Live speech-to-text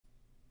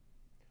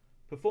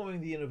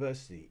performing the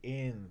university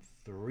in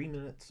 3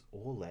 minutes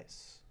or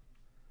less.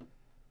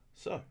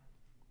 So,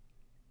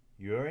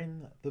 you're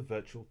in the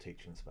virtual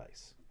teaching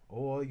space,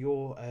 or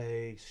you're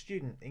a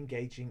student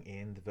engaging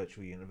in the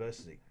virtual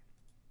university.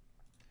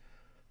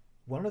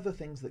 One of the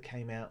things that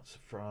came out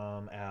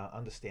from our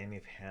understanding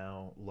of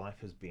how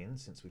life has been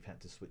since we've had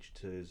to switch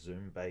to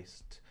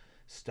Zoom-based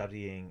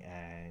studying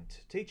and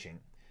teaching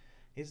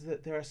is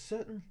that there are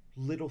certain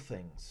little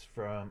things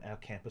from our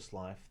campus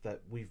life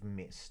that we've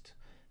missed.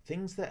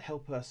 Things that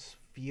help us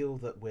feel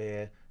that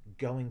we're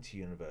going to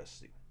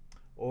university.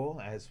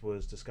 Or, as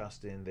was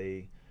discussed in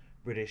the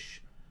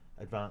British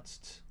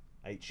Advanced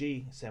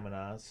HE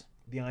seminars,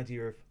 the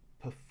idea of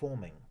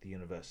performing the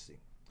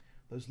university.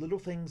 Those little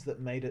things that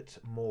made it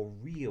more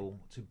real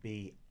to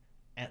be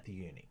at the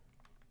uni.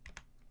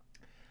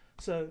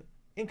 So,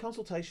 in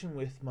consultation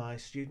with my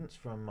students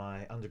from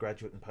my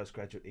undergraduate and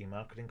postgraduate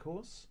e-marketing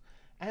course,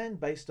 and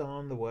based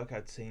on the work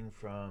I'd seen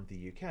from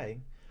the UK,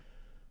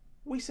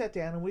 we sat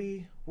down and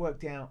we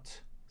worked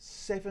out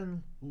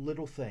 7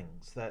 little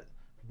things that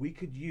we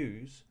could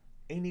use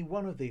any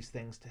one of these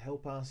things to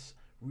help us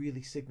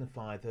really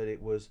signify that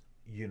it was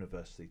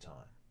university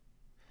time.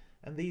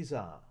 And these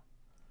are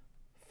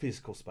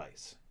physical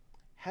space.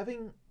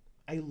 Having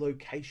a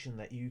location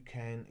that you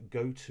can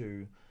go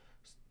to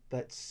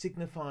that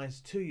signifies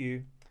to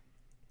you,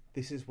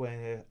 this is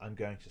where I'm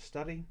going to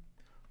study,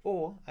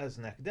 or as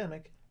an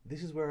academic,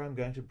 this is where I'm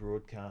going to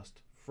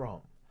broadcast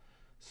from.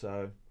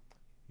 So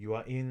you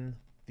are in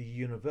the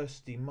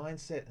university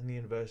mindset and the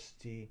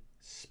university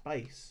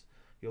space,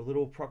 your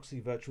little proxy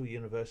virtual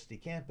university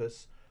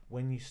campus,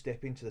 when you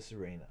step into this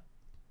arena.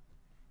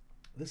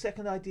 The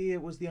second idea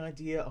was the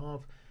idea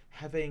of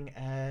having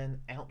an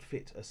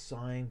outfit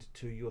assigned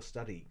to your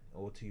study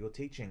or to your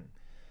teaching.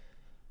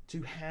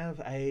 To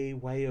have a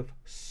way of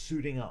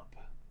suiting up.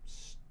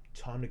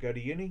 Time to go to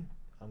uni,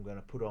 I'm going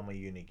to put on my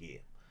uni gear.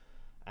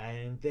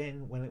 And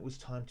then when it was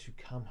time to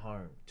come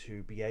home,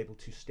 to be able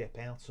to step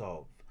out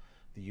of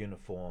the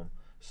uniform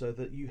so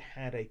that you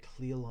had a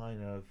clear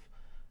line of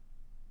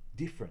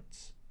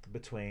difference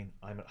between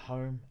I'm at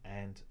home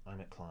and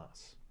I'm at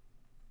class.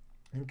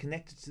 And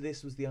connected to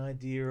this was the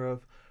idea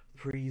of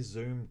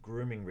pre-Zoom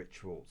grooming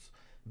rituals,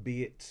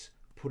 be it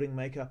putting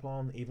makeup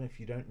on even if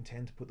you don't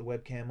intend to put the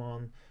webcam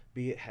on,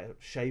 be it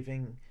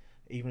shaving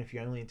even if you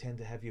only intend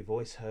to have your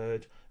voice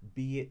heard,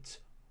 be it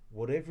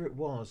whatever it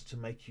was to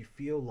make you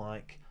feel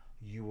like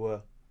you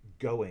were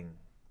going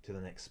to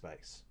the next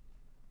space.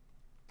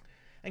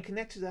 And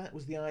connected to that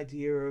was the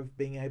idea of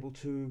being able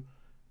to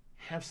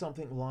have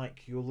something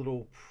like your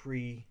little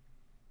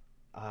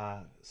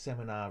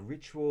seminar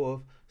ritual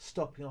of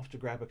stopping off to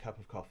grab a cup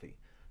of coffee,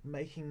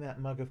 making that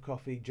mug of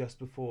coffee just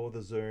before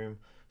the Zoom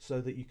so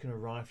that you can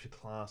arrive to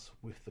class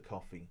with the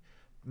coffee,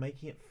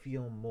 making it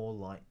feel more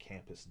like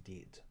campus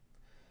did.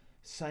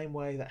 Same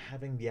way that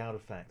having the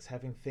artifacts,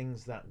 having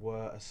things that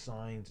were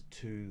assigned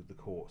to the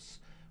course,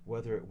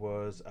 whether it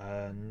was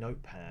a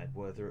notepad,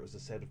 whether it was a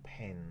set of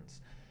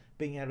pens,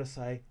 being able to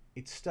say,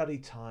 it's study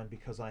time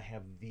because I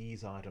have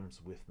these items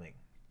with me.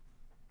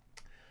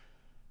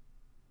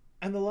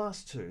 And the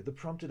last two, the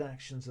prompted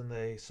actions and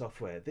the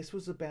software, this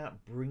was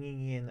about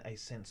bringing in a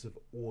sense of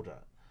order,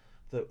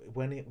 that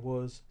when it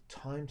was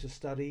time to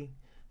study,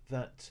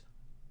 that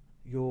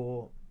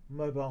your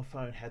mobile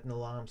phone had an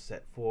alarm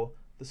set for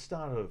the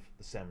start of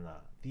the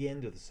seminar, the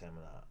end of the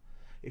seminar.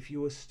 If you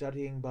were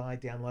studying by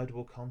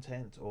downloadable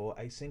content or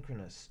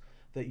asynchronous,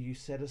 that you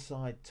set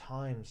aside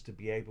times to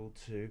be able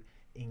to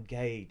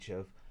engage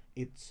of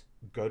it's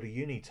go to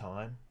uni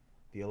time,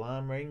 the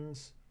alarm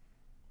rings,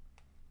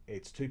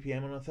 it's 2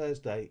 p.m. on a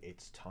Thursday,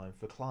 it's time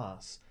for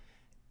class.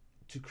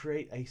 To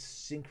create a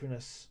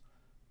synchronous,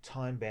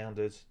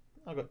 time-bounded,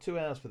 I've got 2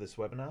 hours for this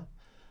webinar,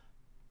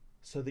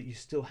 so that you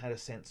still had a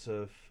sense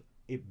of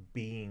it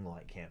being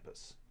like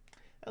campus.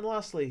 And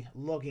lastly,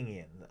 logging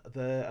in,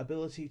 the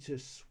ability to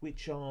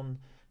switch on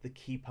the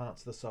key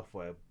parts of the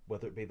software,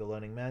 whether it be the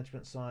learning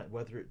management site,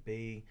 whether it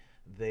be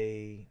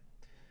the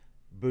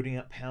booting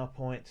up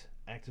PowerPoint,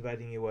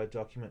 activating your Word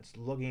documents,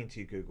 logging into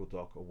your Google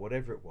Doc or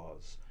whatever it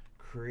was,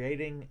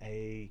 creating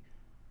a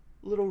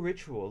little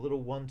ritual, a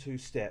little 1-2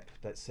 step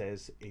that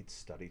says it's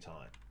study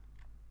time.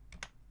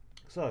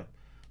 So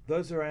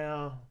those are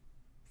our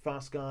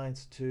fast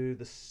guides to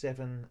the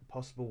 7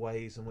 possible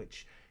ways in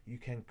which you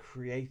can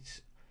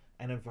create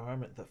an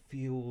environment that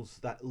feels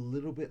that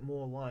little bit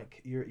more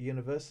like you're at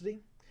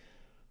university.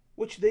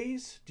 Which of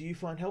these do you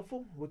find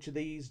helpful? Which of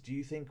these do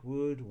you think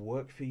would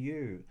work for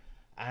you?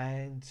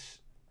 And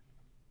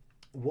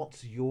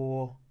what's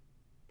your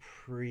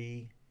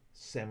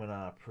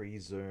pre-seminar,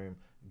 pre-Zoom,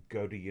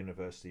 go to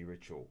university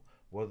ritual?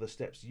 What are the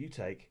steps you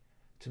take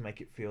to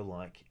make it feel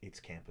like it's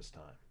campus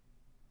time?